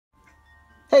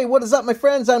Hey, what is up, my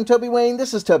friends? I'm Toby Wayne.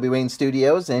 This is Toby Wayne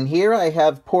Studios, and here I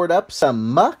have poured up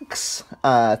some mucks.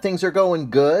 Things are going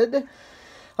good.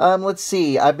 Let's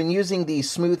see. I've been using the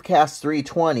Smoothcast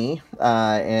 320,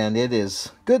 and it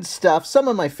is good stuff. Some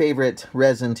of my favorite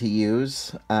resin to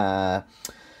use. Here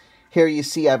you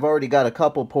see I've already got a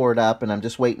couple poured up, and I'm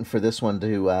just waiting for this one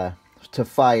to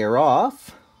fire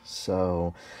off.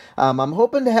 So I'm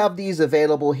hoping to have these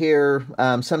available here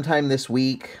sometime this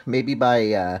week, maybe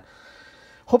by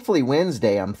hopefully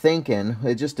Wednesday, I'm thinking.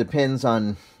 It just depends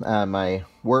on my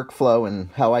workflow and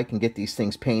how I can get these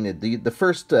things painted. The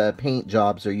first paint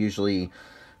jobs are usually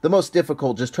the most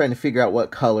difficult, just trying to figure out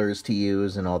what colors to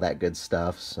use and all that good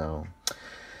stuff. So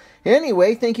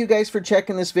anyway, thank you guys for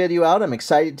checking this video out. I'm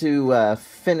excited to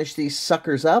finish these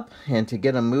suckers up and to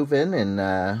get them moving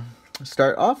and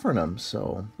start offering them.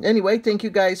 So anyway, thank you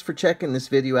guys for checking this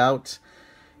video out,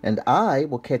 and I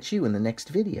will catch you in the next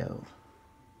video.